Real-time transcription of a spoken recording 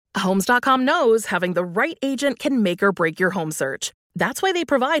Homes.com knows having the right agent can make or break your home search. That's why they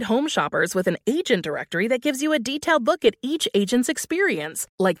provide home shoppers with an agent directory that gives you a detailed look at each agent's experience,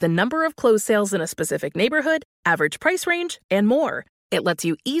 like the number of closed sales in a specific neighborhood, average price range, and more. It lets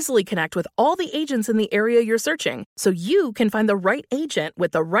you easily connect with all the agents in the area you're searching, so you can find the right agent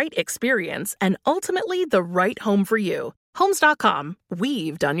with the right experience and ultimately the right home for you. Homes.com.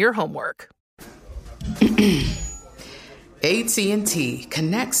 We've done your homework. AT&T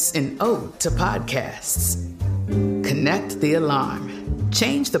connects an ode to podcasts. Connect the alarm.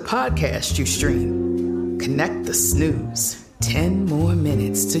 Change the podcast you stream. Connect the snooze. 10 more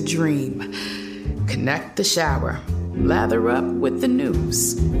minutes to dream. Connect the shower. Lather up with the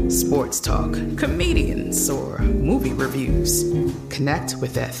news. Sports talk, comedians, or movie reviews. Connect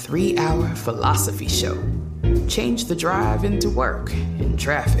with that 3-hour philosophy show. Change the drive into work in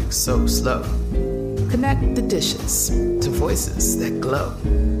traffic so slow. Connect the dishes to voices that glow.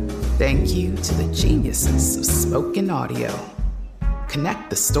 Thank you to the geniuses of spoken audio. Connect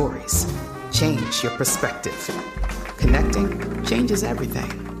the stories. Change your perspective. Connecting changes everything.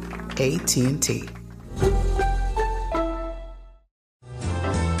 AT&T.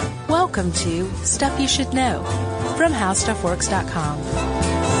 Welcome to Stuff You Should Know from HowStuffWorks.com.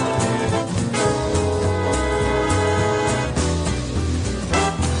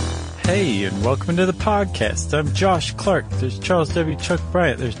 Hey, and welcome to the podcast. I'm Josh Clark. There's Charles W. Chuck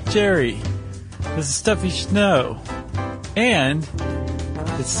Bryant. There's Jerry. This is Stuff You Should Know. And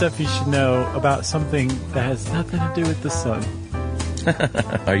it's stuff you should know about something that has nothing to do with the sun.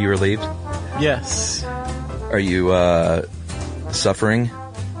 Are you relieved? Yes. Are you suffering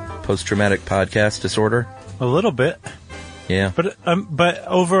post-traumatic podcast disorder? A little bit. Yeah. But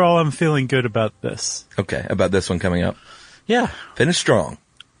overall, I'm feeling good about this. Okay, about this one coming up. Yeah. Finish strong.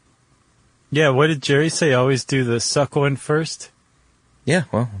 Yeah, what did Jerry say? Always do the suck one first? Yeah,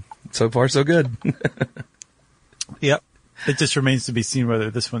 well, so far so good. Yep. It just remains to be seen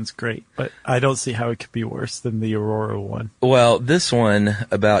whether this one's great, but I don't see how it could be worse than the Aurora one. Well, this one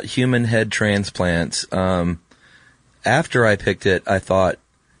about human head transplants, after I picked it, I thought,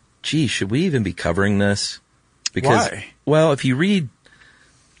 gee, should we even be covering this? Because, why? Well, if you read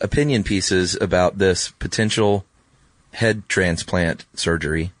opinion pieces about this potential head transplant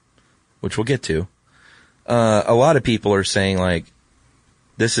surgery, which we'll get to, a lot of people are saying, like,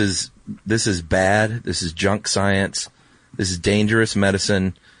 this is bad, this is junk science, this is dangerous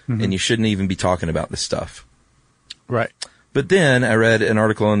medicine, and you shouldn't even be talking about this stuff. Right. But then I read an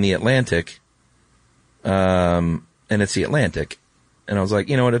article in The Atlantic, and it's The Atlantic, and I was like,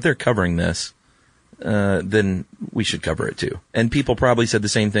 you know what, if they're covering this, then we should cover it too. And people probably said the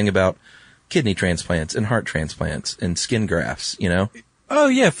same thing about kidney transplants and heart transplants and skin grafts, you know? Oh,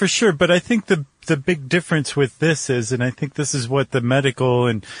 yeah, for sure. But I think the big difference with this is, and I think this is what the medical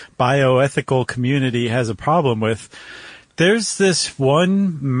and bioethical community has a problem with, there's this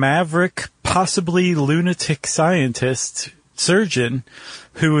one maverick, possibly lunatic scientist, surgeon,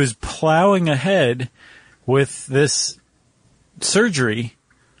 who is plowing ahead with this surgery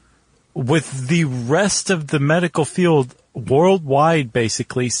with the rest of the medical field worldwide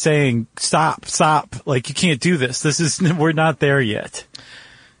basically saying, stop, like you can't do this. We're not there yet.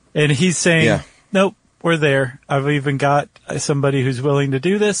 And he's saying, Nope, we're there. I've even got somebody who's willing to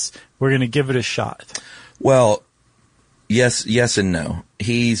do this. We're going to give it a shot. Well, yes and no.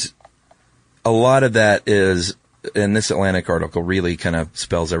 A lot of that is, and this Atlantic article really kind of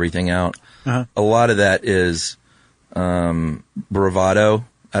spells everything out. Uh-huh. A lot of that is bravado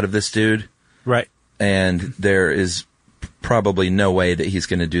out of this dude. Right. And there is probably no way that he's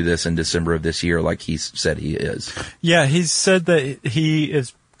going to do this in December of this year like he's said he is. Yeah, he's said that he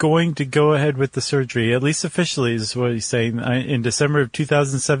is going to go ahead with the surgery, at least officially is what he's saying, in December of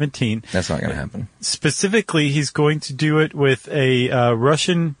 2017. That's not going to happen. Specifically, he's going to do it with a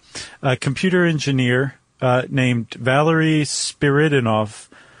Russian computer engineer named Valery Spiridonov.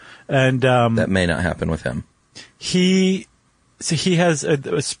 And that may not happen with him. He has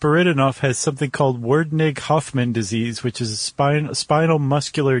Spiridonov has something called Werdnig-Hoffmann disease, which is a spinal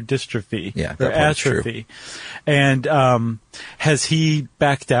muscular dystrophy, or atrophy. And has he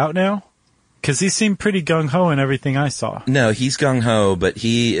backed out now? Because he seemed pretty gung-ho in everything I saw. No, he's gung-ho, but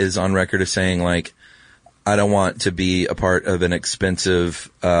he is on record as saying, like, I don't want to be a part of an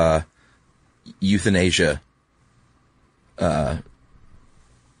expensive euthanasia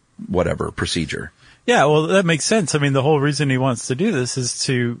whatever procedure. Yeah, well, that makes sense. I mean, the whole reason he wants to do this is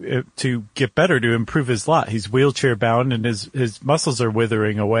to get better, to improve his lot. He's wheelchair bound and his muscles are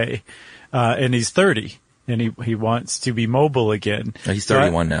withering away. And he's 30 and he wants to be mobile again. He's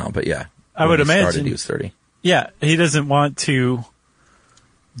 31 now, but yeah. I would imagine he was 30. Yeah, he doesn't want to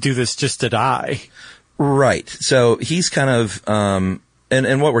do this just to die. Right. So he's kind of,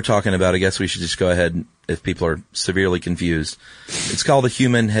 and what we're talking about, I guess we should just go ahead if people are severely confused. It's called a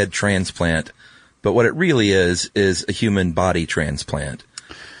human head transplant, but what it really is a human body transplant.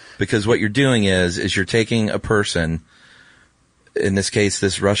 Because what you're doing is you're taking a person, in this case,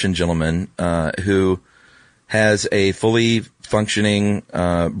 this Russian gentleman, who has a fully functioning,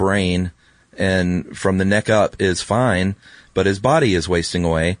 brain, and from the neck up is fine, but his body is wasting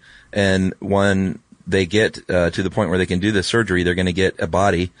away. And when they get to the point where they can do the surgery, they're going to get a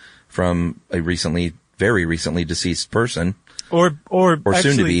body from a very recently deceased person, or actually,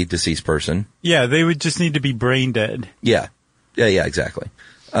 soon to be deceased person. Yeah, they would just need to be brain dead. Yeah, exactly.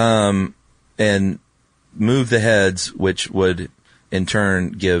 And move the heads, which would in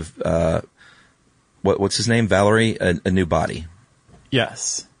turn give what's his name, Valerie, a new body.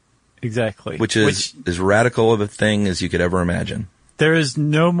 Yes, exactly. Which is as radical of a thing as you could ever imagine. There is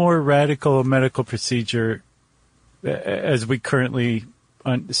no more radical medical procedure as we currently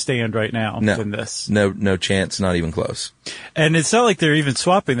stand right now than this. No chance, not even close. And it's not like they're even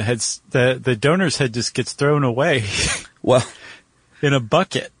swapping the heads. The donor's head just gets thrown away. Well, in a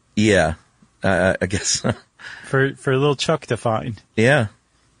bucket. Yeah, I guess. for a little Chuck to find. Yeah.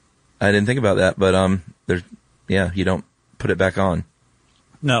 I didn't think about that, but you don't put it back on.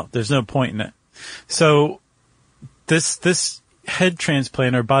 No, there's no point in it. So this head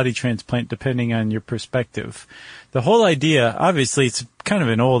transplant or body transplant, depending on your perspective, the whole idea, obviously it's kind of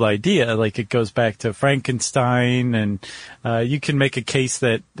an old idea, like it goes back to Frankenstein, and you can make a case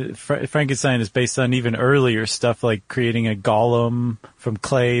that Frankenstein is based on even earlier stuff, like creating a golem from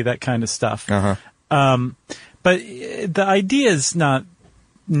clay, that kind of stuff. Uh-huh. But the idea is not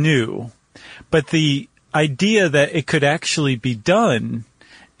new, but the idea that it could actually be done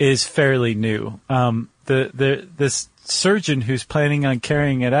is fairly new. This surgeon who's planning on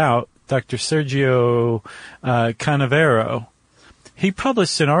carrying it out, Dr. Sergio Canavero, he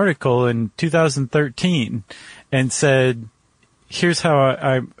published an article in 2013 and said, here's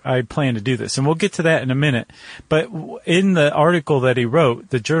how I plan to do this. And we'll get to that in a minute. But in the article that he wrote,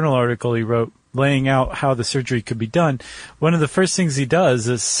 the journal article he wrote, laying out how the surgery could be done, one of the first things he does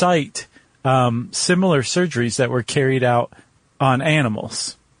is cite similar surgeries that were carried out on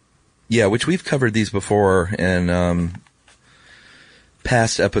animals. Yeah, which we've covered these before in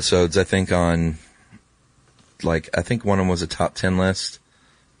past episodes, I think I think one of them was a top 10 list,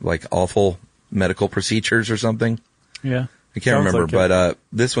 like awful medical procedures or something. Yeah. I can't remember, but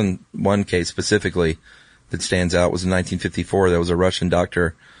this one case specifically that stands out was in 1954. There was a Russian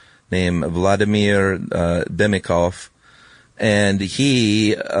doctor named Vladimir Demikov, and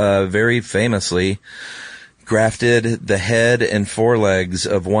he very famously grafted the head and forelegs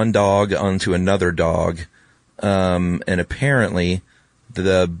of one dog onto another dog, and apparently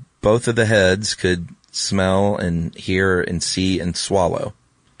both of the heads could smell and hear and see and swallow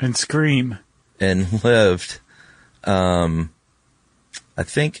and scream and lived. I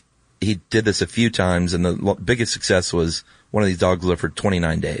think he did this a few times, and the biggest success was one of these dogs lived for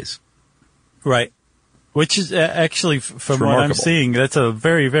 29 days. Right. Which is actually, from what I'm seeing, that's a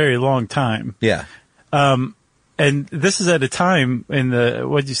very, very long time. Yeah. And this is at a time in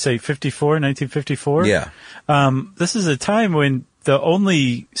what'd you say, 1954? Yeah. This is a time when the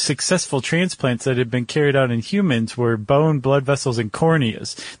only successful transplants that had been carried out in humans were bone, blood vessels, and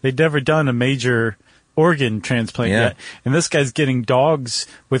corneas. They'd never done a major organ transplant yet. And this guy's getting dogs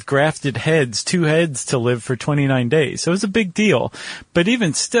with grafted heads, 2 heads to live for 29 days. So it was a big deal. But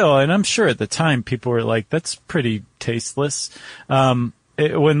even still, and I'm sure at the time people were like, that's pretty tasteless. When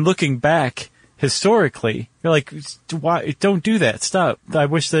looking back historically, you're like, why? Don't do that. Stop. I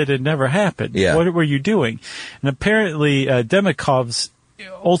wish that had never happened. Yeah. What were you doing? And apparently, Demikov's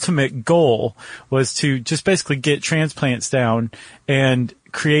ultimate goal was to just basically get transplants down and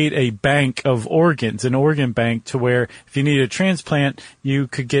create a bank of organs, an organ bank, to where if you needed a transplant, you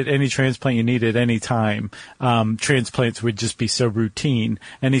could get any transplant you needed any time. Transplants would just be so routine.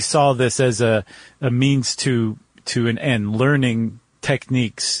 And he saw this as a means to an end, learning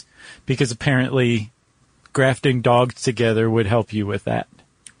techniques, because apparently grafting dogs together would help you with that.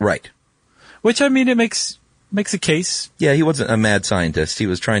 Right. Which, I mean, it makes a case. Yeah, he wasn't a mad scientist. He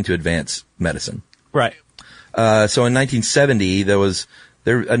was trying to advance medicine. Right. So in 1970,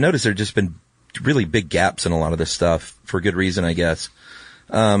 I noticed there had just been really big gaps in a lot of this stuff for good reason, I guess.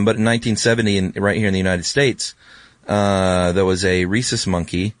 But in 1970, right here in the United States, there was a rhesus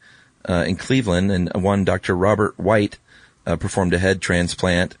monkey, in Cleveland, and one Dr. Robert White, performed a head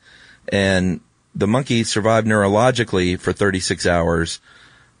transplant, and the monkey survived neurologically for 36 hours,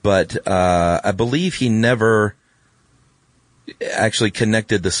 but, I believe he never actually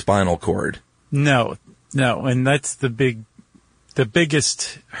connected the spinal cord. No, and that's the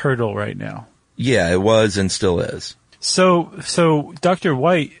biggest hurdle right now. Yeah, it was and still is. So Dr.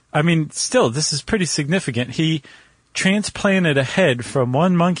 White, I mean, still, this is pretty significant. He transplanted a head from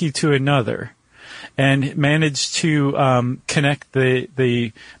one monkey to another and managed to connect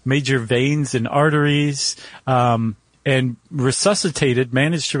the major veins and arteries, and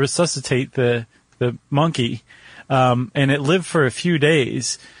managed to resuscitate the monkey, and it lived for a few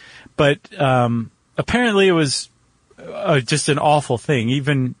days. But apparently it was just an awful thing,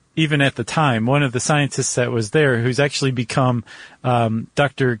 even at the time. One of the scientists that was there, who's actually become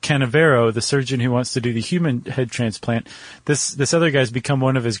Dr. Canavero, the surgeon who wants to do the human head transplant, this other guy's become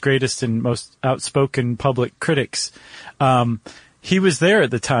one of his greatest and most outspoken public critics. He was there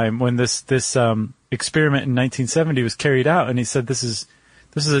at the time when this experiment in 1970 was carried out, and he said this is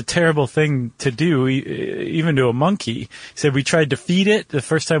a terrible thing to do, even to a monkey. He said we tried to feed it. The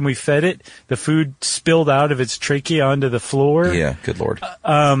first time we fed it, the food spilled out of its trachea onto the floor. Yeah, good Lord.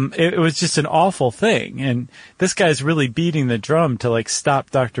 It was just an awful thing. And this guy's really beating the drum to like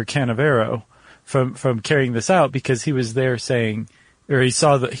stop Dr. Canavero from carrying this out, because he was there saying, or he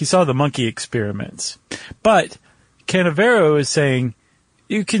saw the monkey experiments. But Canavero is saying,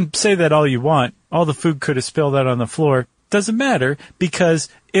 you can say that all you want. All the food could have spilled out on the floor. Doesn't matter, because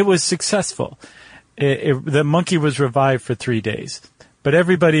it was successful. The monkey was revived for 3 days, but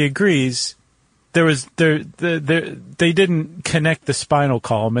everybody agrees they didn't connect the spinal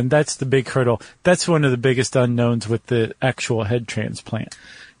column, and that's the big hurdle. That's one of the biggest unknowns with the actual head transplant.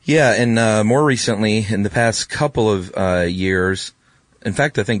 Yeah, and more recently, in the past couple of years, in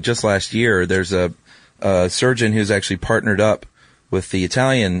fact, I think just last year, there's a surgeon who's actually partnered up with the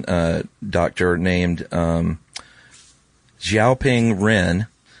Italian doctor named Xiaoping Ren,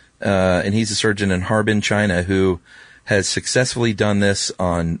 and he's a surgeon in Harbin, China, who has successfully done this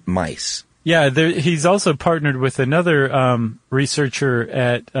on mice. Yeah, he's also partnered with another researcher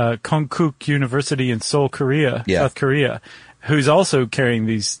at Konkuk University in Seoul, Korea, South Korea, who's also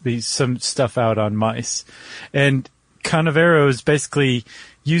carrying some stuff out on mice. And Canavero is basically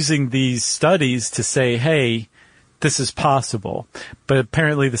using these studies to say, hey, this is possible. But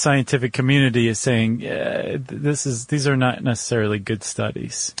apparently the scientific community is saying these are not necessarily good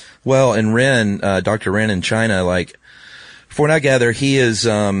studies. Well, and Ren, Dr. Ren in China, like, from what I gather, he is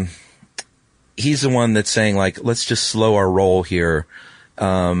he's the one that's saying, like, let's just slow our roll here,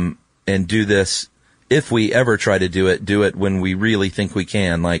 and do this. If we ever try to do it when we really think we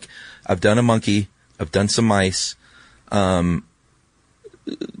can. Like, I've done a monkey, I've done some mice,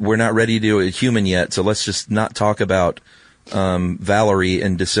 we're not ready to do a human yet, so let's just not talk about Valerie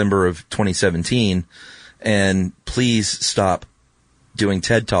in December of 2017, and please stop doing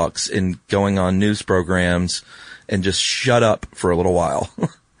TED Talks and going on news programs, and just shut up for a little while.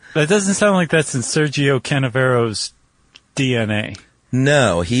 That doesn't sound like that's in Sergio Canavero's DNA.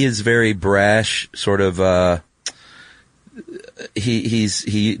 No, he is very brash, sort of.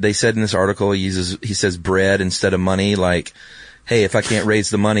 They said in this article he says bread instead of money, like, hey, if I can't raise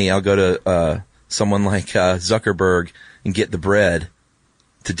the money, I'll go to someone like Zuckerberg and get the bread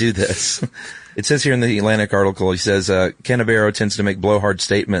to do this. It says here in the Atlantic article, he says, Canavero tends to make blowhard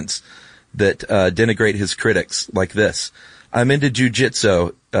statements that denigrate his critics, like this. I'm into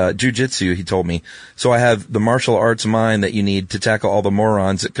jujitsu, he told me, so I have the martial arts mind that you need to tackle all the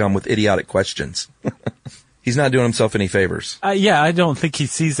morons that come with idiotic questions. He's not doing himself any favors. Yeah, I don't think he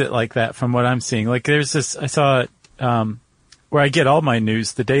sees it like that from what I'm seeing. Like, there's this, I saw it, where I get all my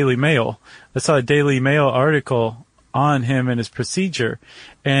news, the Daily Mail. I saw a Daily Mail article on him and his procedure,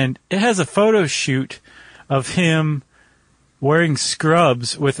 and it has a photo shoot of him wearing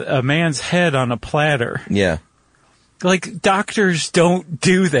scrubs with a man's head on a platter. Yeah. Like, doctors don't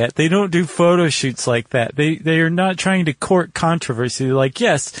do that. They don't do photo shoots like that. They are not trying to court controversy. Like,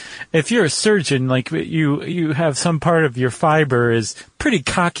 yes, if you're a surgeon, like, you have some part of your fiber is pretty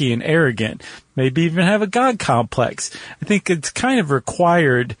cocky and arrogant. Maybe even have a God complex. I think it's kind of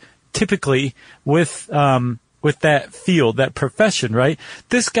required typically with that field, that profession, right?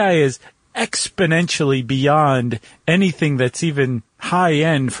 This guy is exponentially beyond anything that's even high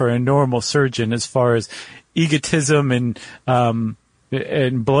end for a normal surgeon as far as egotism and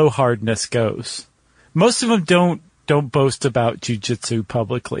blowhardness goes. Most of them don't boast about jiu-jitsu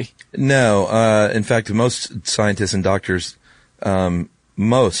publicly. No, in fact, most scientists and doctors,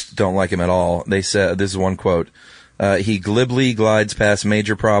 most don't like him at all. They said, this is one quote, he glibly glides past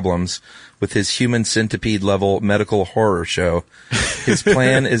major problems with his human centipede level medical horror show. His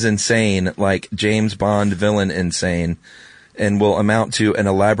plan is insane, like James Bond villain insane, and will amount to an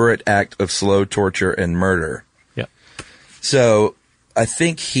elaborate act of slow torture and murder. Yeah. So I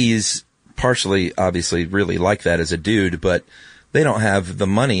think he's partially, obviously, really like that as a dude, but they don't have the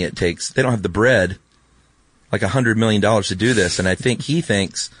money it takes. They don't have the bread, like $100 million to do this. And I think he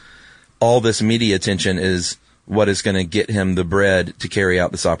thinks all this media attention is what is going to get him the bread to carry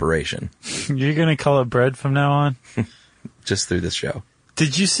out this operation. You're going to call it bread from now on? Just through this show.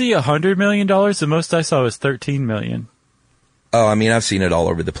 Did you see $100 million? The most I saw was $13 million. Oh, I mean, I've seen it all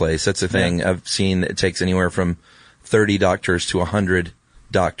over the place. That's the thing. Yeah. I've seen it takes anywhere from 30 doctors to 100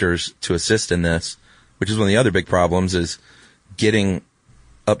 doctors to assist in this, which is one of the other big problems is getting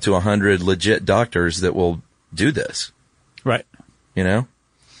up to 100 legit doctors that will do this. Right. You know?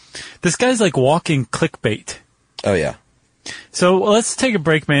 This guy's like walking clickbait. Oh, yeah. So let's take a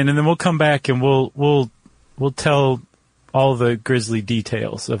break, man, and then we'll come back and we'll tell all the grisly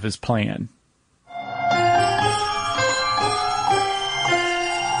details of his plan.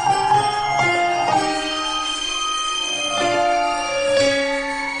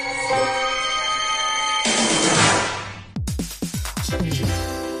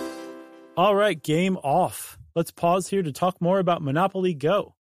 All right, game off. Let's pause here to talk more about Monopoly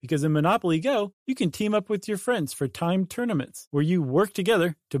Go. Because in Monopoly Go, you can team up with your friends for timed tournaments where you work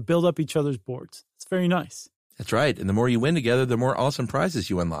together to build up each other's boards. It's very nice. That's right. And the more you win together, the more awesome prizes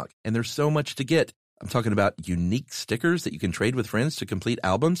you unlock. And there's so much to get. I'm talking about unique stickers that you can trade with friends to complete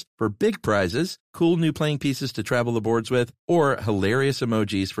albums for big prizes, cool new playing pieces to travel the boards with, or hilarious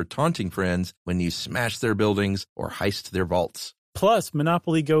emojis for taunting friends when you smash their buildings or heist their vaults. Plus,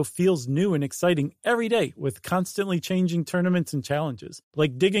 Monopoly Go feels new and exciting every day with constantly changing tournaments and challenges,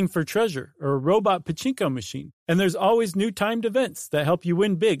 like digging for treasure or a robot pachinko machine. And there's always new timed events that help you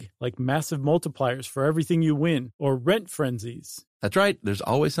win big, like massive multipliers for everything you win or rent frenzies. That's right. There's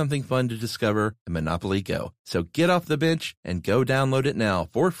always something fun to discover in Monopoly Go. So get off the bench and go download it now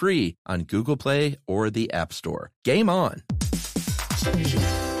for free on Google Play or the App Store. Game on.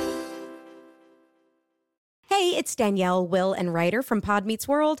 Hey, it's Danielle, Will, and Ryder from Pod Meets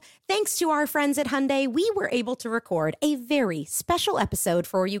World. Thanks to our friends at Hyundai, we were able to record a very special episode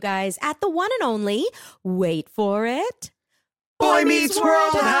for you guys at the one and only, wait for it, Boy Meets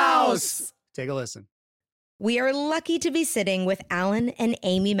World House! Take a listen. We are lucky to be sitting with Alan and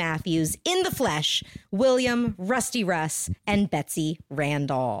Amy Matthews in the flesh, William, Rusty Russ, and Betsy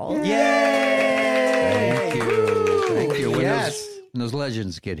Randall. Yay! Thank you. Thank you. Yes. When those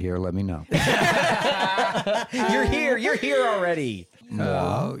legends get here, let me know. You're here already.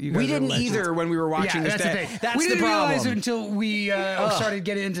 No, you guys We are didn't legends. either when we were watching this. That's the thing. That's we the didn't problem. realize it until we started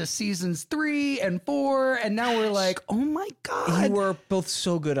getting into seasons 3 and 4, and now we're like, oh my god, You were both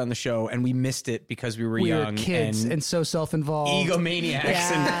so good on the show, and we missed it because we were we young were kids and so self-involved, egomaniacs,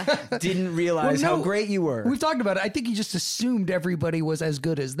 and didn't realize how great you were. We've talked about it. I think you just assumed everybody was as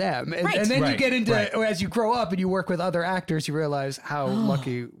good as them, and, Right. and then you Right, get into right. as you grow up and you work with other actors, you realize how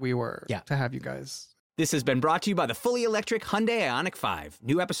lucky we were to have you guys. This has been brought to you by the fully electric Hyundai Ioniq 5.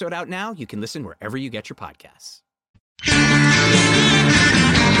 New episode out now. You can listen wherever you get your podcasts.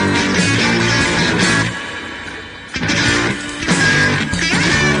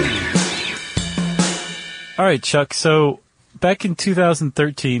 All right, Chuck. So back in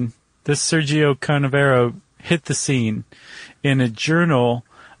 2013, this Sergio Canavero hit the scene in a journal.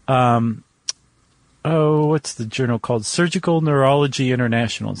 What's the journal called? Surgical Neurology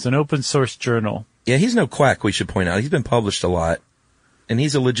International. It's an open source journal. Yeah, he's no quack, we should point out. He's been published a lot, and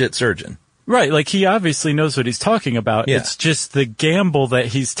he's a legit surgeon. Right, like he obviously knows what he's talking about. Yeah. It's just the gamble that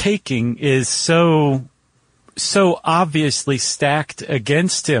he's taking is so obviously stacked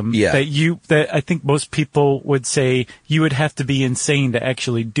against him that I think most people would say you would have to be insane to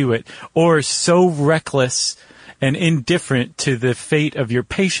actually do it, or so reckless and indifferent to the fate of your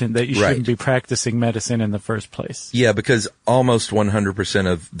patient that you shouldn't be practicing medicine in the first place. Yeah, because almost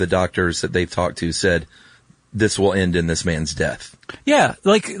 100% of the doctors that they've talked to said this will end in this man's death. Yeah,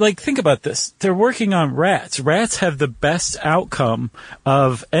 like think about this. They're working on rats. Rats have the best outcome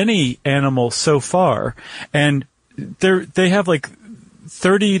of any animal so far, and they have like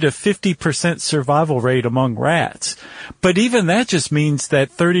 30 to 50% survival rate among rats. But even that just means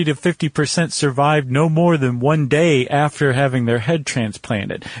that 30 to 50% survived no more than 1 day after having their head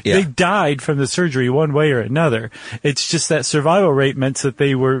transplanted. Yeah. They died from the surgery one way or another. It's just that survival rate meant that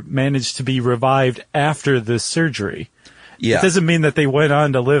they were managed to be revived after the surgery. Yeah. It doesn't mean that they went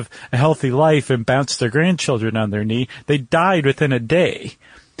on to live a healthy life and bounced their grandchildren on their knee. They died within a day.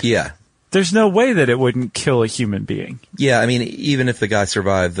 Yeah. There's no way that it wouldn't kill a human being. Yeah, I mean, even if the guy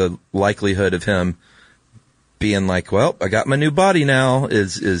survived, the likelihood of him being like, well, I got my new body now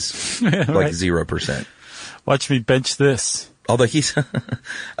is like 0%. Watch me bench this. Although he's,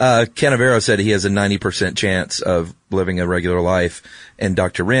 Canavero said he has a 90% chance of living a regular life. And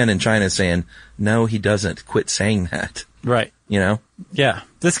Dr. Ren in China is saying, no, he doesn't. Quit saying that. Right. You know? Yeah.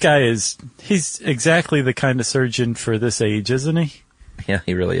 This guy he's exactly the kind of surgeon for this age, isn't he? Yeah,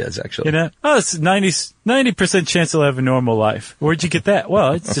 he really is, actually. You know? Oh, it's 90% chance he'll have a normal life. Where'd you get that?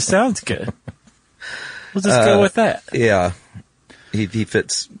 Well, it just sounds good. We'll just go with that. Yeah. He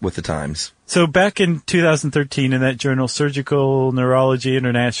fits with the times. So back in 2013 in that journal, Surgical Neurology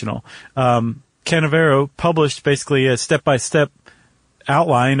International, Canavero published basically a step-by-step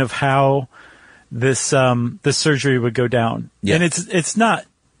outline of how this surgery would go down. Yeah. And it's not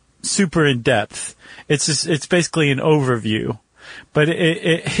super in depth. It's basically an overview, but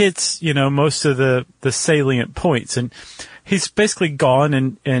it hits, most of the salient points. And he's basically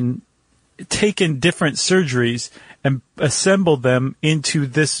gone and taken different surgeries and assembled them into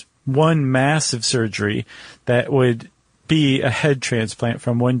this one massive surgery that would be a head transplant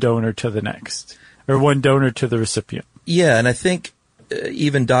from one donor to the next, or one donor to the recipient. Yeah, and I think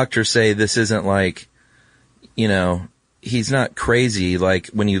even doctors say this isn't like, he's not crazy. Like,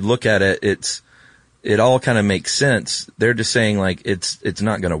 when you look at it, it all kind of makes sense. They're just saying, like, it's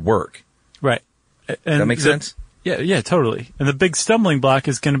not going to work. Right. And that makes sense? Yeah, totally. And the big stumbling block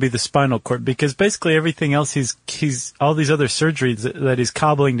is going to be the spinal cord, because basically everything else he's all these other surgeries that he's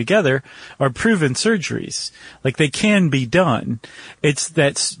cobbling together are proven surgeries. Like, they can be done. It's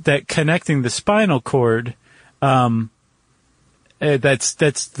that connecting the spinal cord, that's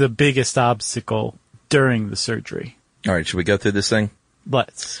the biggest obstacle during the surgery. All right, should we go through this thing?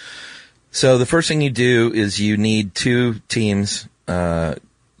 Let's. So the first thing you do is you need two teams,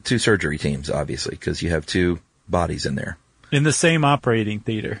 two surgery teams, obviously, because you have two bodies in there. In the same operating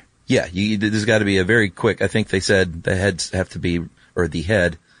theater. Yeah, there's got to be a very quick, I think they said the head has to be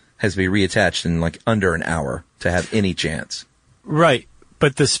reattached in like under an hour to have any chance. Right.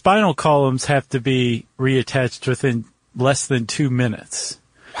 But the spinal columns have to be reattached within less than 2 minutes.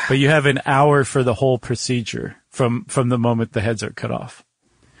 Wow. But you have an hour for the whole procedure from the moment the heads are cut off.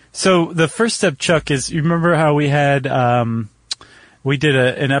 So the first step, Chuck, is, you remember how we had, we did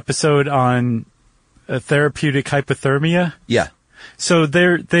an episode on therapeutic hypothermia? Yeah. So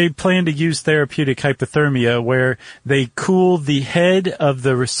they plan to use therapeutic hypothermia, where they cool the head of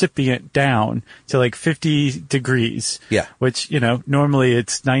the recipient down to like 50 degrees. Yeah. Which, normally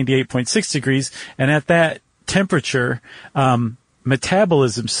it's 98.6 degrees. And at that temperature,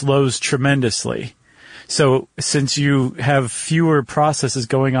 metabolism slows tremendously. So since you have fewer processes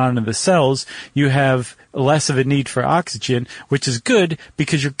going on in the cells, you have less of a need for oxygen, which is good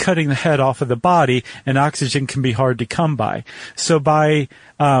because you're cutting the head off of the body, and oxygen can be hard to come by. So by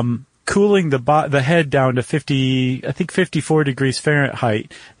cooling the head down to 54 degrees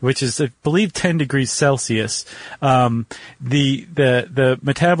Fahrenheit, which is, I believe, 10 degrees Celsius, the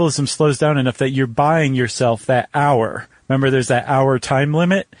metabolism slows down enough that you're buying yourself that hour. Remember, there's that hour time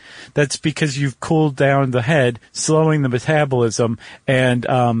limit? That's because you've cooled down the head, slowing the metabolism, and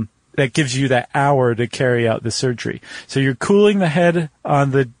that gives you that hour to carry out the surgery. So you're cooling the head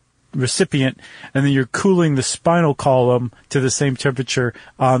on the recipient, and then you're cooling the spinal column to the same temperature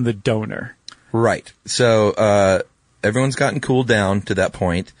on the donor. Right. So everyone's gotten cooled down to that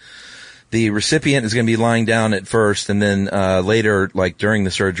point. The recipient is going to be lying down at first, and then later, like during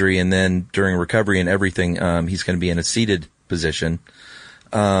the surgery and then during recovery and everything, he's going to be in a seated position,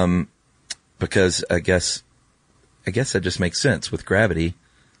 because I guess that just makes sense. With gravity,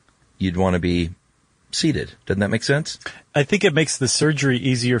 you'd want to be seated. Doesn't that make sense? I think it makes the surgery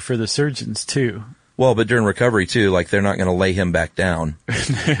easier for the surgeons too. Well, but during recovery too, like they're not going to lay him back down.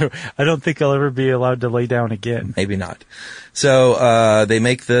 I don't think I'll ever be allowed to lay down again. Maybe not. So they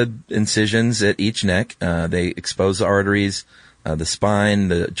make the incisions at each neck. They expose the arteries, the spine,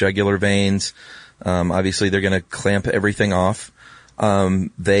 the jugular veins. Obviously, they're going to clamp everything off.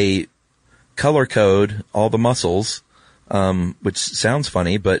 They color code all the muscles, which sounds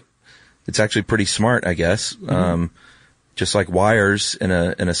funny, but it's actually pretty smart, I guess. Mm-hmm. Just like wires in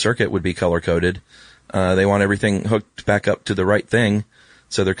a circuit would be color coded. They want everything hooked back up to the right thing,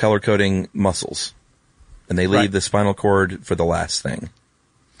 so they're color coding muscles, and they leave the spinal cord for the last thing.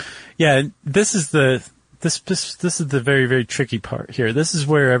 Yeah, this is the very, very tricky part here. This is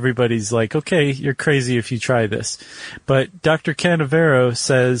where everybody's like, okay, you're crazy if you try this. But Dr. Canavero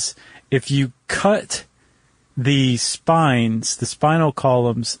says if you cut the spinal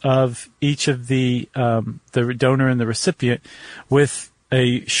columns of each of the donor and the recipient with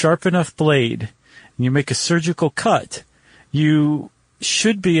a sharp enough blade, and you make a surgical cut, you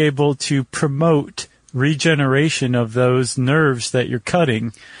should be able to promote regeneration of those nerves that you're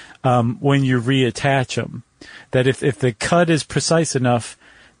cutting when you reattach them. that if the cut is precise enough,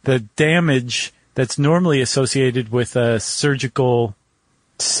 the damage that's normally associated with a surgical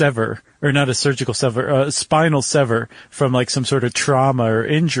sever, or not a surgical sever, a spinal sever from like some sort of trauma or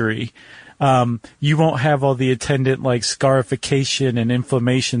injury, you won't have all the attendant like scarification and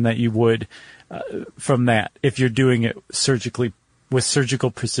inflammation that you would from that if you're doing it surgically with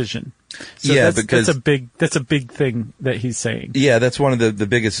surgical precision. So because that's a big thing that he's saying. Yeah, that's one of the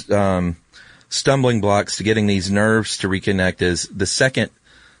biggest stumbling blocks to getting these nerves to reconnect is the second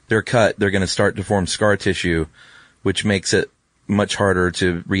they're cut, they're going to start to form scar tissue, which makes it much harder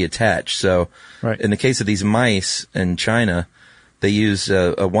to reattach. So in the case of these mice in China, they use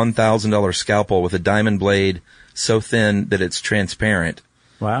a $1,000 scalpel with a diamond blade so thin that it's transparent.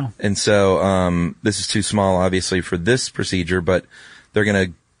 Wow. And so this is too small, obviously, for this procedure, but they're going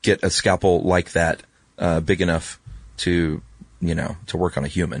to get a scalpel like that big enough to work on a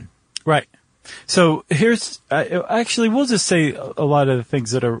human. Right. So here's actually we'll just say a lot of the things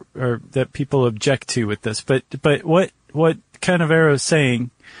that are that people object to with this, but what Canavero is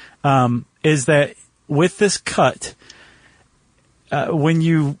saying is that with this cut, when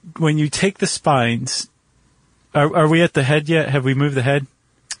you take the spines, are we at the head yet? Have we moved the head?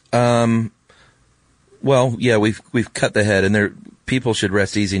 Well, yeah, we've cut the head, and people should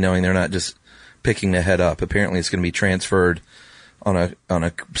rest easy knowing they're not just picking the head up. Apparently, it's going to be transferred on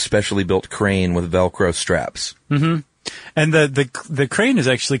a specially built crane with Velcro straps. Mm-hmm. And the crane is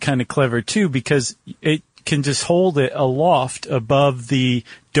actually kind of clever too, because it can just hold it aloft above the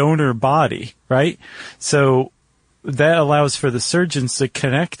donor body, right? So that allows for the surgeons to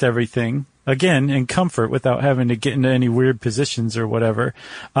connect everything again in comfort without having to get into any weird positions or whatever.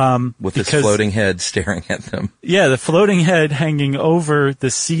 With this floating head staring at them. Yeah, the floating head hanging over the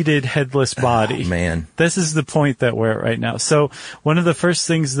seated headless body. Oh, man. This is the point that we're at right now. So one of the first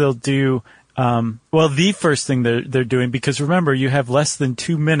things they'll do, the first thing they're doing, because remember, you have less than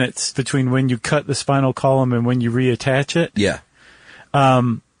 2 minutes between when you cut the spinal column and when you reattach it. Yeah.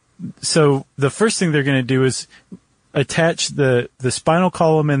 So the first thing they're going to do is attach the spinal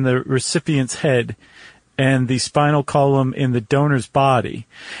column in the recipient's head and the spinal column in the donor's body.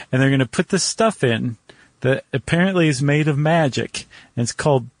 And they're going to put this stuff in that apparently is made of magic. And it's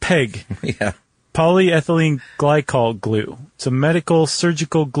called PEG. Yeah. Polyethylene glycol glue. It's a medical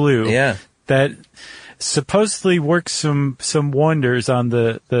surgical glue. Yeah. That supposedly works some wonders on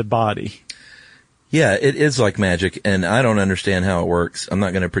the body. Yeah, it is like magic, and I don't understand how it works. I'm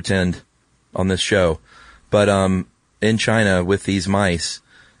not going to pretend on this show. But in China, with these mice,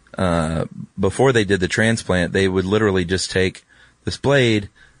 before they did the transplant, they would literally just take this blade,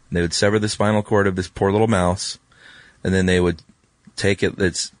 and they would sever the spinal cord of this poor little mouse, and then they would take it.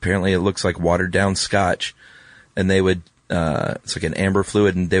 Apparently it looks like watered down scotch, and they would it's like an amber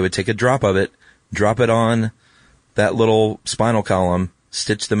fluid, and they would take a drop of it, drop it on that little spinal column,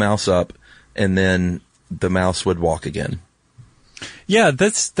 stitch the mouse up, and then the mouse would walk again. Yeah,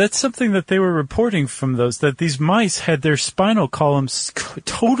 that's something that they were reporting from those, that these mice had their spinal columns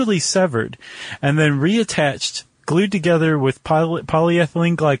totally severed and then reattached, glued together with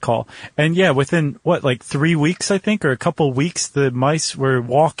polyethylene glycol. And yeah, within 3 weeks, I think, or a couple weeks, the mice were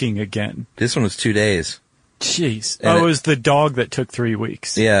walking again. This one was 2 days. Jeez. It was the dog that took 3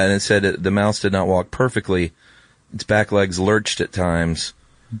 weeks. Yeah, and it said the mouse did not walk perfectly. Its back legs lurched at times.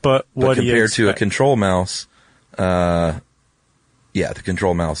 But what do you compared expect? to a control mouse, the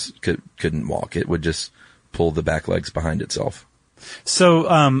control mouse couldn't walk. It would just pull the back legs behind itself. So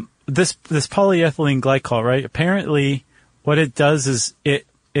this polyethylene glycol, right? Apparently, what it does is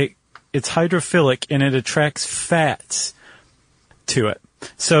it's hydrophilic and it attracts fats to it.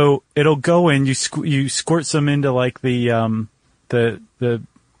 So it'll go in. You squirt some into like the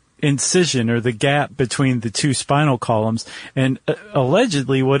incision or the gap between the two spinal columns, and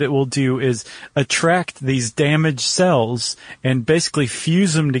allegedly what it will do is attract these damaged cells and basically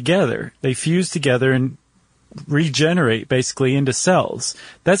fuse them together. They fuse together and regenerate basically into cells.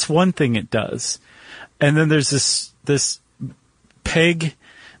 That's one thing it does. And then there's this PEG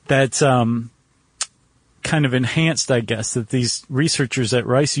that's kind of enhanced, I guess, that these researchers at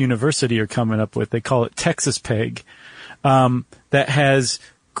Rice University are coming up with. They call it Texas PEG, that has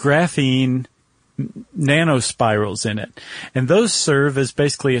graphene nanospirals in it. And those serve as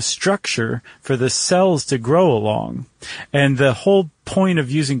basically a structure for the cells to grow along. And the whole point of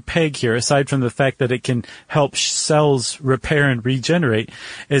using PEG here, aside from the fact that it can help cells repair and regenerate,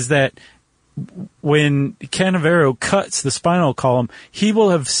 is that when Canavero cuts the spinal column, he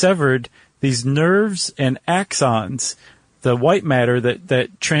will have severed these nerves and axons, the white matter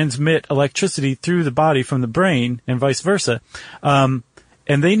that transmit electricity through the body from the brain and vice versa. And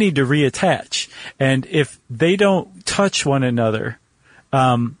and they need to reattach. And if they don't touch one another,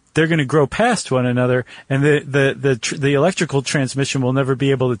 they're going to grow past one another, and the electrical transmission will never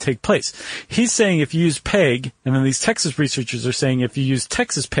be able to take place. He's saying if you use PEG, and then these Texas researchers are saying if you use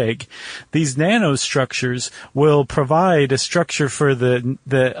Texas PEG, these nanostructures will provide a structure for the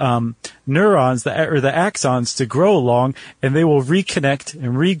neurons, the axons to grow along, and they will reconnect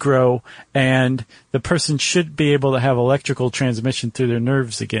and regrow, and the person should be able to have electrical transmission through their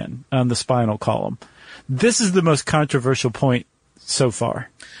nerves again on the spinal column. This is the most controversial point so far.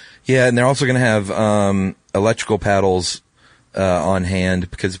 Yeah, and they're also going to have electrical paddles on hand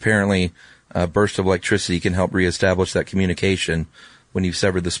because apparently a burst of electricity can help reestablish that communication when you've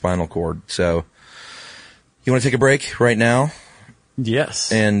severed the spinal cord. So you want to take a break right now?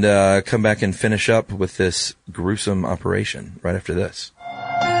 Yes. And come back and finish up with this gruesome operation right after this.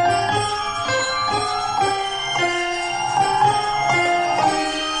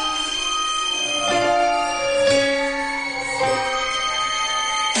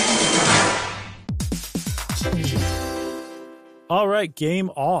 All right, game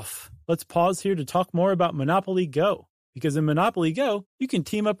off. Let's pause here to talk more about Monopoly Go. Because in Monopoly Go, you can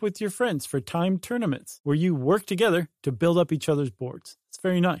team up with your friends for timed tournaments where you work together to build up each other's boards. It's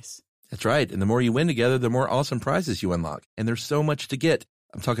very nice. That's right. And the more you win together, the more awesome prizes you unlock. And there's so much to get.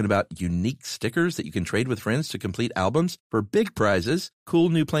 I'm talking about unique stickers that you can trade with friends to complete albums for big prizes, cool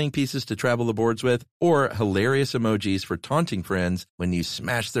new playing pieces to travel the boards with, or hilarious emojis for taunting friends when you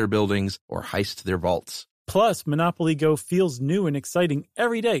smash their buildings or heist their vaults. Plus, Monopoly Go feels new and exciting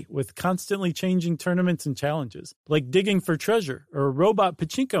every day with constantly changing tournaments and challenges, like digging for treasure or a robot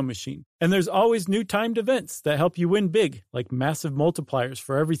pachinko machine. And there's always new timed events that help you win big, like massive multipliers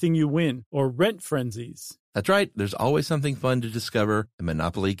for everything you win or rent frenzies. That's right. There's always something fun to discover in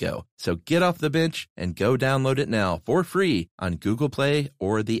Monopoly Go. So get off the bench and go download it now for free on Google Play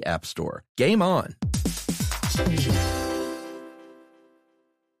or the App Store. Game on!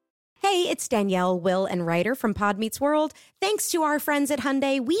 Hey, it's Danielle, Will, and Ryder from Pod Meets World. Thanks to our friends at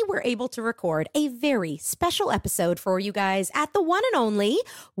Hyundai, we were able to record a very special episode for you guys at the one and only,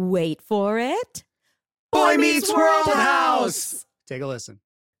 wait for it, Boy Meets World House! Take a listen.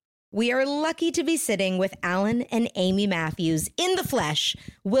 We are lucky to be sitting with Alan and Amy Matthews in the flesh,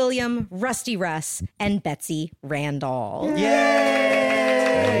 William, Rusty Russ, and Betsy Randall.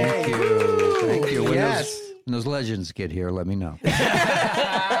 Yay! Thank you. Thank you. Yes. When those legends get here, let me know.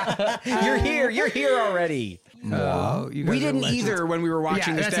 You're here already. We didn't either when we were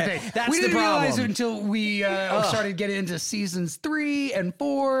watching this. That's we the didn't problem. realize it until we started getting into seasons 3 and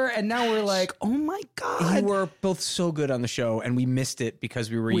 4, and now we're like, oh my god! You were both so good on the show, and we missed it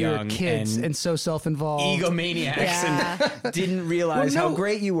because we were We young were kids and so self-involved, egomaniacs, and didn't realize how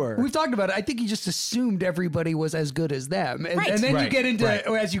great you were. We've talked about it. I think you just assumed everybody was as good as them, and, Right. and then you get into Right.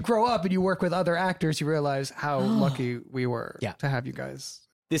 as you grow up and you work with other actors, you realize how lucky we were to have you guys.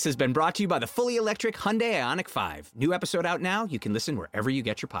 This has been brought to you by the fully electric Hyundai Ioniq 5. New episode out now. You can listen wherever you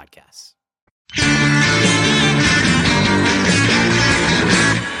get your podcasts.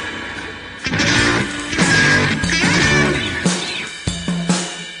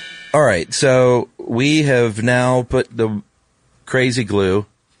 All right, so we have now put the crazy glue,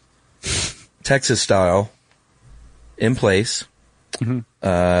 Texas style, in place. Mm-hmm.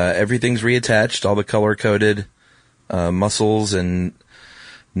 Everything's reattached, all the color-coded muscles and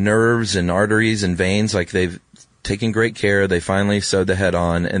nerves and arteries and veins, like they've taken great care. They finally sewed the head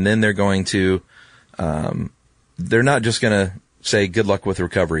on, and then they're going to, they're not just going to say good luck with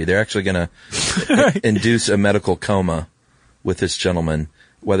recovery. They're actually going to induce a medical coma with this gentleman,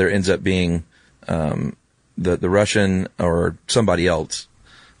 whether it ends up being the Russian or somebody else.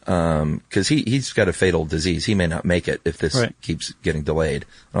 Because he's got a fatal disease. He may not make it if this keeps getting delayed.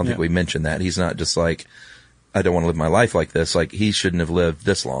 I don't think we mentioned that. He's not just like, I don't want to live my life like this. Like, he shouldn't have lived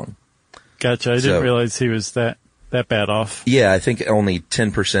this long. Gotcha. I didn't realize he was that bad off. Yeah, I think only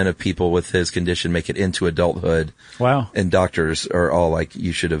 10% of people with his condition make it into adulthood. Wow. And doctors are all like,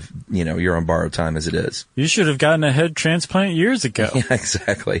 you should have, you're on borrowed time as it is. You should have gotten a head transplant years ago. Yeah,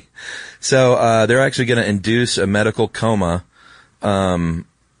 exactly. So, they're actually going to induce a medical coma. I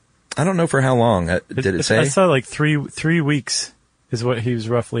don't know for how long. Did it say? I saw like three weeks is what he was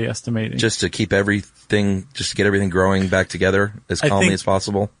roughly estimating. Just to get everything growing back together as calmly as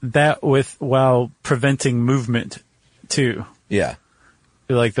possible. That while preventing movement too. Yeah.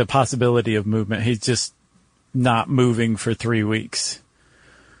 Like the possibility of movement. He's just not moving for 3 weeks.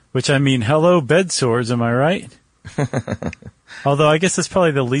 Which, I mean, hello bed sores, am I right? Although I guess that's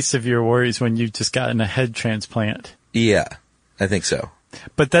probably the least of your worries when you've just gotten a head transplant. Yeah, I think so.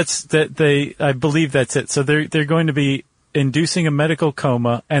 But I believe that's it. So they're going to be inducing a medical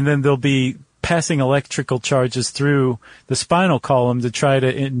coma, and then they'll be passing electrical charges through the spinal column to try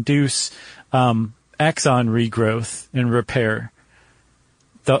to induce axon regrowth and repair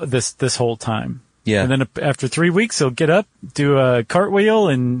this whole time. Yeah. And then after 3 weeks, he'll get up, do a cartwheel,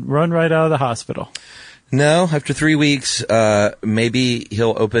 and run right out of the hospital. No, after 3 weeks, maybe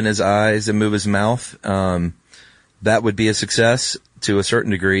he'll open his eyes and move his mouth. That would be a success to a certain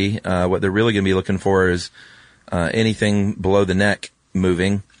degree. What they're really going to be looking for is anything below the neck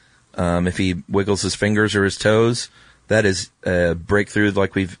moving. If he wiggles his fingers or his toes, that is a breakthrough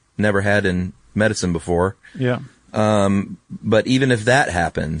like we've never had in medicine before. Yeah. But even if that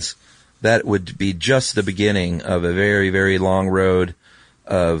happens, that would be just the beginning of a very, very long road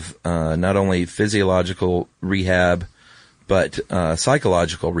of not only physiological rehab, but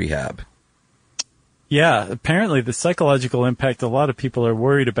psychological rehab. Yeah, apparently the psychological impact a lot of people are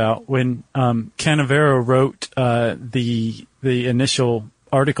worried about. When Canavero wrote the initial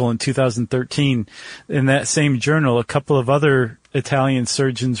article in 2013, in that same journal, a couple of other Italian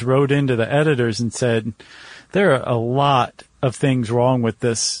surgeons wrote into the editors and said, there are a lot of things wrong with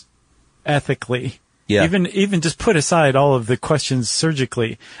this ethically. Yeah. Even just put aside all of the questions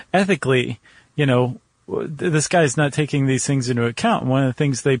surgically, ethically, this guy's not taking these things into account. One of the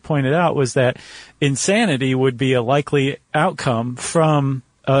things they pointed out was that insanity would be a likely outcome from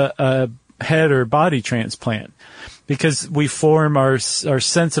a head or body transplant, because we form our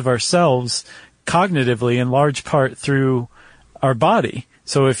sense of ourselves cognitively in large part through our body.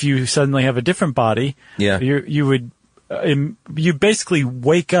 So if you suddenly have a different body, you basically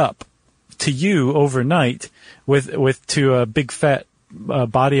wake up to you overnight with a big fat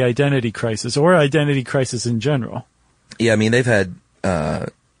body identity crisis, or identity crisis in general. Yeah, I mean,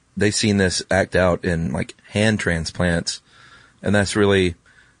 they've seen this act out in like hand transplants, and that's really,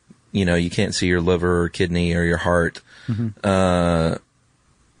 you can't see your liver or kidney or your heart, or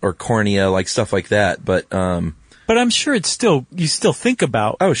cornea, like stuff like that. But I'm sure you still think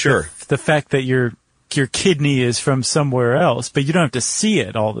about the fact that your kidney is from somewhere else, but you don't have to see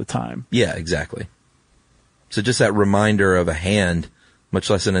it all the time. Yeah, exactly. So just that reminder of a hand, much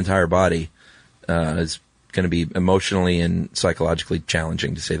less an entire body, is going to be emotionally and psychologically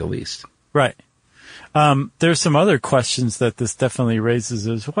challenging, to say the least. Right. There's some other questions that this definitely raises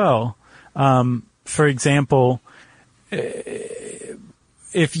as well. For example, if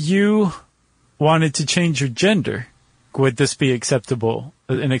you wanted to change your gender, would this be an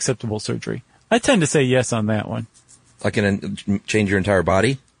acceptable surgery? I tend to say yes on that one. Like change your entire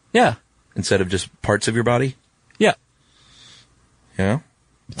body? Yeah. Instead of just parts of your body? Yeah. Yeah.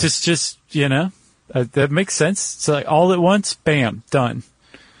 Just that makes sense. So like all at once, bam, done.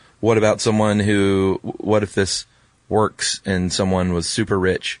 What about what if this works and someone was super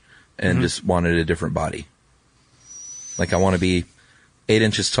rich and just wanted a different body? Like, I want to be 8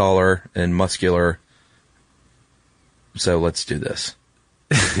 inches taller and muscular, so let's do this.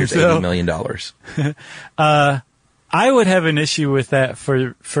 Here's $80 million. I would have an issue with that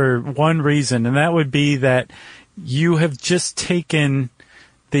for one reason, and that would be that you have just taken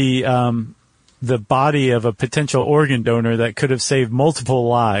the body of a potential organ donor that could have saved multiple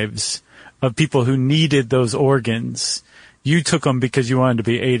lives of people who needed those organs. You took them because you wanted to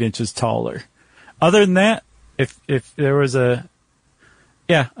be 8 inches taller. Other than that, if there was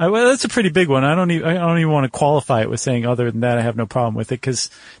that's a pretty big one. I don't even want to qualify it with saying other than that I have no problem with it, because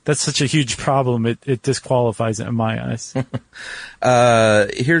that's such a huge problem. It disqualifies it in my eyes.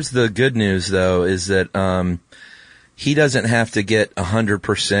 Here's the good news, though, is that he doesn't have to get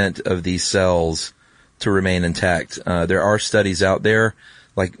 100% of these cells to remain intact. There are studies out there,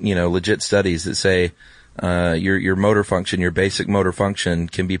 like, legit studies that say your motor function, your basic motor function,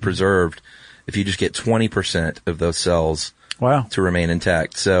 can be preserved if you just get 20% of those cells to remain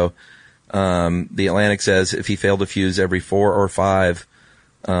intact. So the Atlantic says if he failed to fuse every 4 or 5,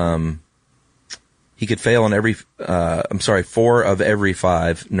 he could fail on 4 of every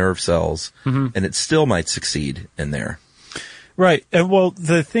 5 nerve cells, and it still might succeed in there. Right. Well,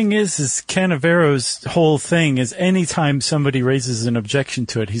 the thing is Canavero's whole thing is anytime somebody raises an objection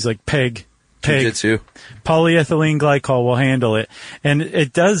to it, he's like, PEG. Jiu-jitsu. Polyethylene glycol will handle it. And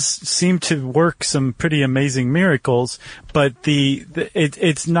it does seem to work some pretty amazing miracles, but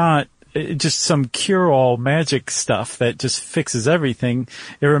it's not just some cure-all magic stuff that just fixes everything.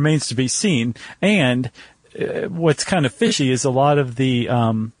 It remains to be seen. And what's kind of fishy is a lot of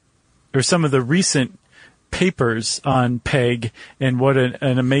some of the recent papers on PEG and what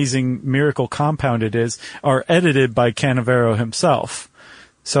an amazing miracle compound it is are edited by Canavero himself.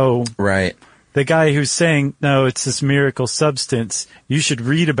 So right. the guy who's saying, no, it's this miracle substance, you should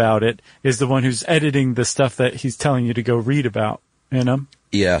read about it, is the one who's editing the stuff that he's telling you to go read about, you know?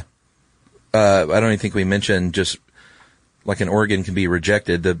 Yeah. I don't even think we mentioned just like an organ can be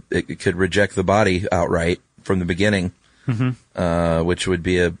rejected. It could reject the body outright from the beginning, which would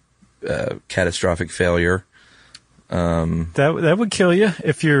be a catastrophic failure. That would kill you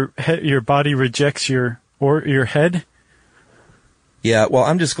if your body rejects your head. Yeah, well,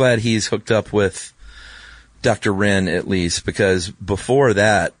 I'm just glad he's hooked up with Dr. Wren at least, because before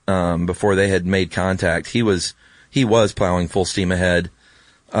that, before they had made contact, he was plowing full steam ahead,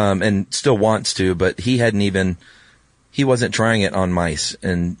 and still wants to, but he wasn't trying it on mice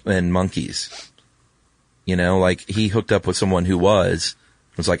and monkeys. You know, like he hooked up with someone who was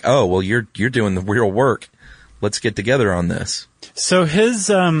like, oh, well, you're doing the real work. Let's get together on this. So his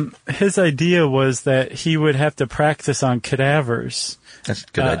idea was that he would have to practice on cadavers. That's a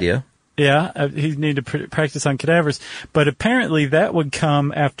good idea. Yeah, he'd need to practice on cadavers. But apparently that would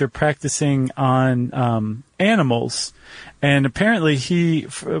come after practicing on animals. And apparently he,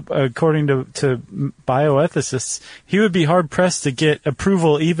 according to bioethicists, he would be hard-pressed to get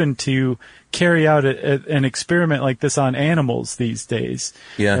approval even to carry out an experiment like this on animals these days.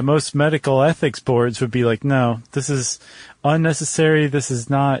 Yeah. And most medical ethics boards would be like, no, this is unnecessary. This is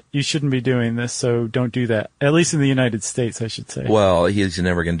not, you shouldn't be doing this, so don't do that. At least in the United States, I should say. Well, he's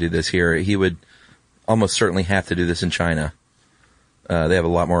never going to do this here. He would almost certainly have to do this in China. They have a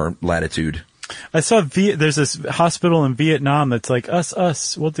lot more latitude. I saw there's this hospital in Vietnam that's like,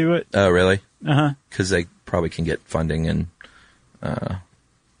 us, we'll do it. Oh, really? Uh-huh. Because they probably can get funding and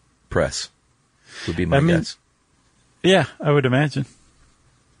press, would be my guess. Yeah, I would imagine.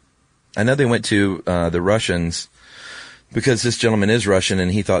 I know they went to the Russians because this gentleman is Russian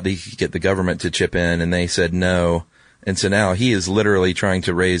and he thought he could get the government to chip in, and they said no. And so now he is literally trying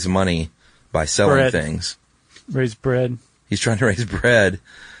to raise money by selling things. Raise bread. He's trying to raise bread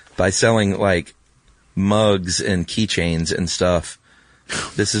by selling like mugs and keychains and stuff.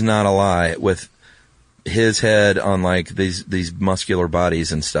 This is not a lie, with his head on like these muscular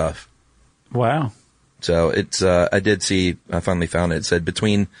bodies and stuff. Wow. So it's, I finally found it. It said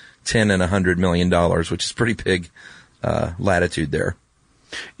between $10 and $100 million, which is pretty big, latitude there.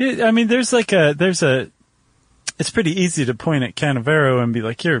 Yeah, I mean, it's pretty easy to point at Canavero and be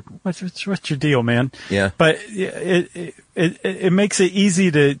like, what's your deal, man? Yeah. But it makes it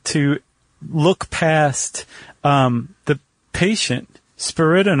easy to look past, the patient,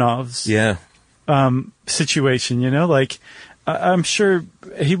 Spiridonov's, situation, you know, like, I'm sure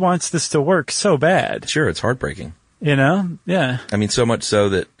he wants this to work so bad. Sure, it's heartbreaking. You know? Yeah. I mean, so much so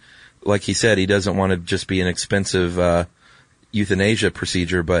that, like he said, he doesn't want to just be an expensive euthanasia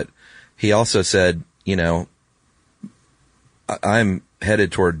procedure, but he also said, you know, I'm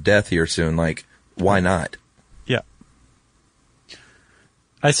headed toward death here soon. Like, why not? Yeah.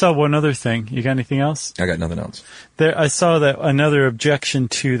 I saw one other thing. You got anything else? I got nothing else. I saw that another objection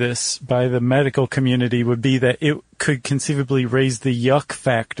to this by the medical community would be that it could conceivably raise the yuck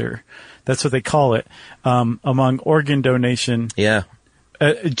factor. That's what they call it, among organ donation. Yeah.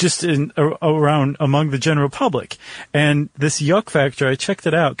 Just around among the general public. And this yuck factor, I checked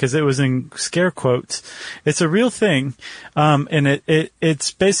it out because it was in scare quotes. It's a real thing. And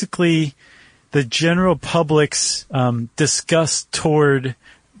it's basically the general public's, disgust toward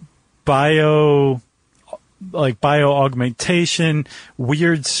bio augmentation,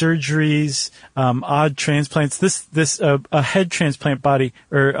 weird surgeries, odd transplants. A head transplant body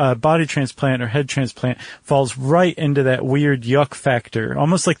transplant or head transplant falls right into that weird yuck factor,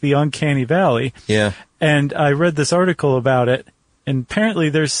 almost like the uncanny valley. Yeah. And I read this article about it, and apparently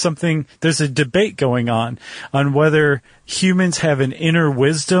there's a debate going on whether humans have an inner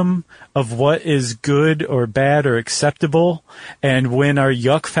wisdom of what is good or bad or acceptable. And when our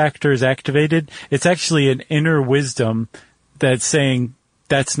yuck factor is activated, it's actually an inner wisdom that's saying,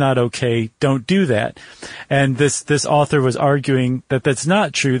 that's not okay, don't do that. And this author was arguing that that's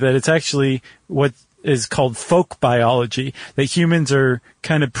not true, that it's actually what is called folk biology, that humans are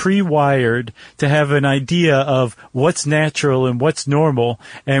kind of pre-wired to have an idea of what's natural and what's normal,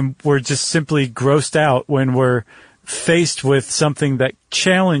 and we're just simply grossed out when we're faced with something that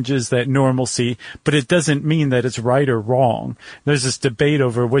challenges that normalcy, but it doesn't mean that it's right or wrong. There's this debate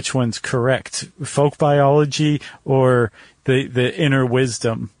over which one's correct, folk biology or the inner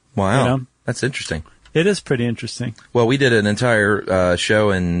wisdom. Wow. You know? That's interesting. It is pretty interesting. Well, we did an entire show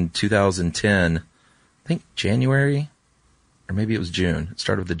in 2010, I think January, or maybe it was June. It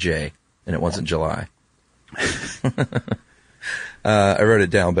started with a J, and it wasn't July. I wrote it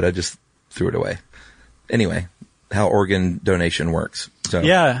down, but I just threw it away. Anyway, how organ donation works. So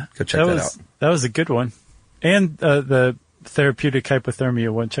yeah, go check that out. That was a good one. And the therapeutic hypothermia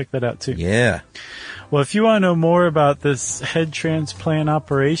one. Check that out, too. Yeah. Well, if you want to know more about this head transplant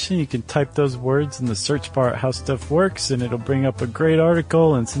operation, you can type those words in the search bar at How Stuff Works, and it'll bring up a great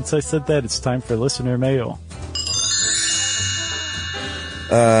article. And since I said that, it's time for listener mail.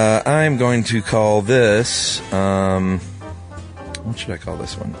 I'm going to call this, what should I call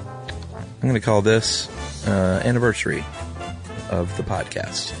this one? I'm going to call this anniversary of the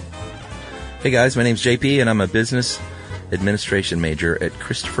podcast. Hey guys, my name's JP, and I'm a business administration major at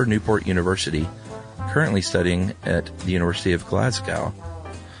Christopher Newport University, currently studying at the University of Glasgow.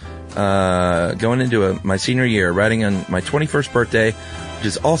 Going into my senior year, writing on my 21st birthday, which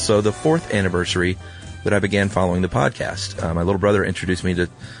is also the 4th anniversary that I began following the podcast. My little brother introduced me to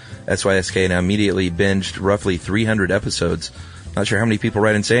SYSK, and I immediately binged roughly 300 episodes. Not sure how many people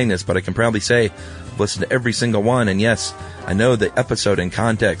write in saying this, but I can proudly say I've listened to every single one, and yes, I know the episode in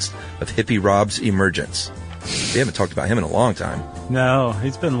context of Hippie Rob's emergence. We haven't talked about him in a long time. No,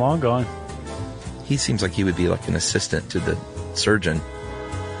 he's been long gone. He seems like he would be like an assistant to the surgeon.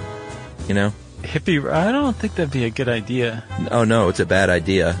 You know? Hippie, I don't think that'd be a good idea. Oh, no, it's a bad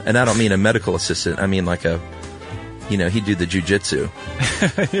idea. And I don't mean a medical assistant. I mean like he'd do the jujitsu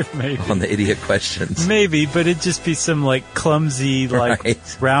on the idiot questions. Maybe, but it'd just be some like clumsy, like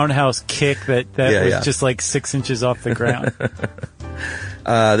roundhouse kick that was just like 6 inches off the ground.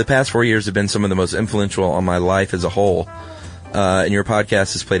 The past 4 years have been some of the most influential on my life as a whole. And your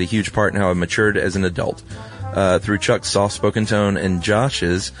podcast has played a huge part in how I've matured as an adult. Through Chuck's soft-spoken tone and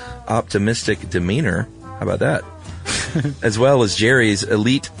Josh's optimistic demeanor. How about that? As well as Jerry's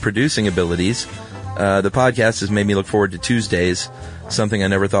elite producing abilities, the podcast has made me look forward to Tuesdays, something I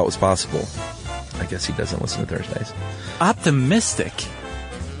never thought was possible. I guess he doesn't listen to Thursdays. Optimistic?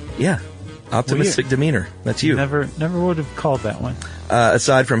 Yeah. Optimistic demeanor. That's you. Never would have called that one.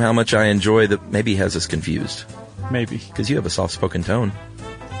 Aside from how much I enjoy maybe he has us confused. Maybe. Because you have a soft-spoken tone.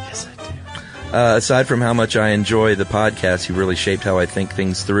 Yes, I do. Aside from how much I enjoy the podcast, you really shaped how I think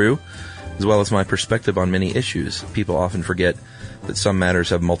things through, as well as my perspective on many issues. People often forget that some matters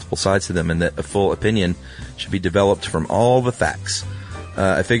have multiple sides to them and that a full opinion should be developed from all the facts.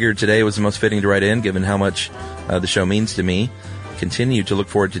 I figured today was the most fitting to write in, given how much the show means to me. Continue to look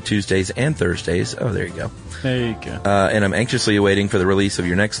forward to Tuesdays and Thursdays. Oh, there you go. There you go. And I'm anxiously awaiting for the release of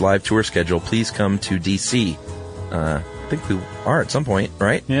your next live tour schedule. Please come to D.C. I think we are at some point,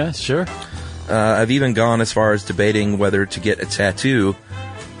 right? Yeah, sure. I've even gone as far as debating whether to get a tattoo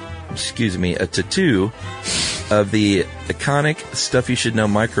of the iconic Stuff You Should Know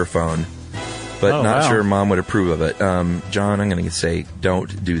microphone, but not sure Mom would approve of it. John, I'm going to say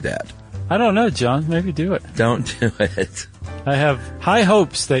don't do that. I don't know, John. Maybe do it. Don't do it. I have high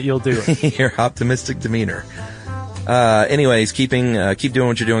hopes that you'll do it. Your optimistic demeanor. Anyways, keep doing what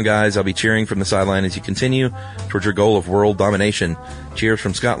you're doing, guys. I'll be cheering from the sideline as you continue towards your goal of world domination. Cheers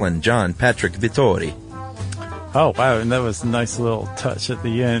from Scotland, John Patrick Vittori. Oh, wow. And that was a nice little touch at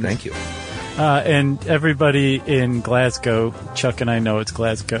the end. Thank you. And everybody in Glasgow, Chuck and I know it's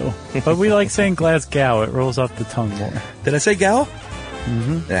Glasgow, but we like saying Glasgow. It rolls off the tongue more. Did I say gal?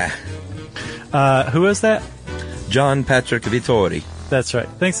 Mm-hmm. Who is that? John Patrick Vittori. That's right.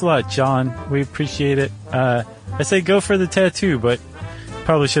 Thanks a lot, John. We appreciate it. I say go for the tattoo, but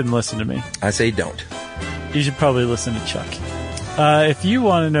probably shouldn't listen to me. I say don't. You should probably listen to Chuck. If you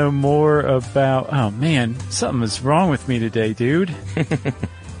want to know more about... Oh, man, something is wrong with me today, dude.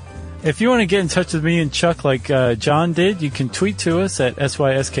 If you want to get in touch with me and Chuck like John did, you can tweet to us at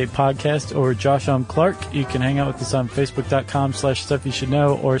SYSK Podcast or Josh Clark. You can hang out with us on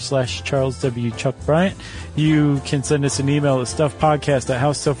Facebook.com/StuffYouShouldKnow or /Charles W. Chuck Bryant. You can send us an email at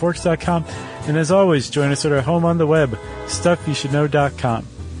StuffPodcast@HowStuffWorks.com. And as always, join us at our home on the web, StuffYouShouldKnow.com.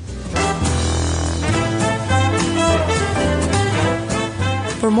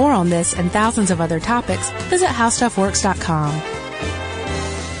 For more on this and thousands of other topics, visit HowStuffWorks.com.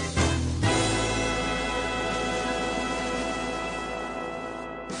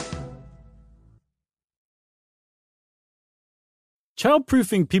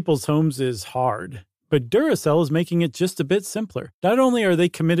 Childproofing people's homes is hard, but Duracell is making it just a bit simpler. Not only are they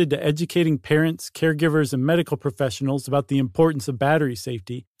committed to educating parents, caregivers, and medical professionals about the importance of battery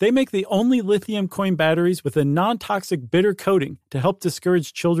safety, they make the only lithium coin batteries with a non-toxic bitter coating to help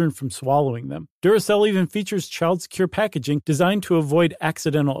discourage children from swallowing them. Duracell even features child-secure packaging designed to avoid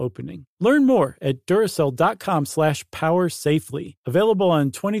accidental opening. Learn more at Duracell.com/powersafely. Available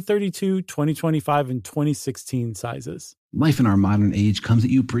on 2032, 2025, and 2016 sizes. Life in our modern age comes at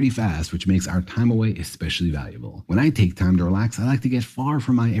you pretty fast, which makes our time away especially valuable. When I take time to relax, I like to get far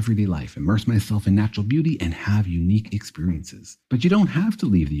from my everyday life, immerse myself in natural beauty, and have unique experiences. But you don't have to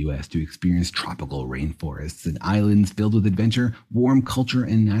leave the U.S. to experience tropical rainforests and islands filled with adventure, warm culture,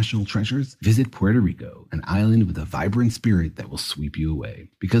 and national treasures. Visit Puerto Rico, an island with a vibrant spirit that will sweep you away.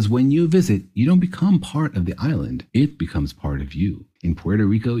 Because when you visit, you don't become part of the island, it becomes part of you. In Puerto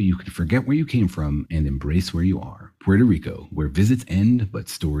Rico, you can forget where you came from and embrace where you are. Puerto Rico, where visits end, but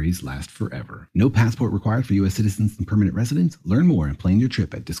stories last forever. No passport required for U.S. citizens and permanent residents. Learn more and plan your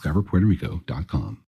trip at discoverpuertorico.com.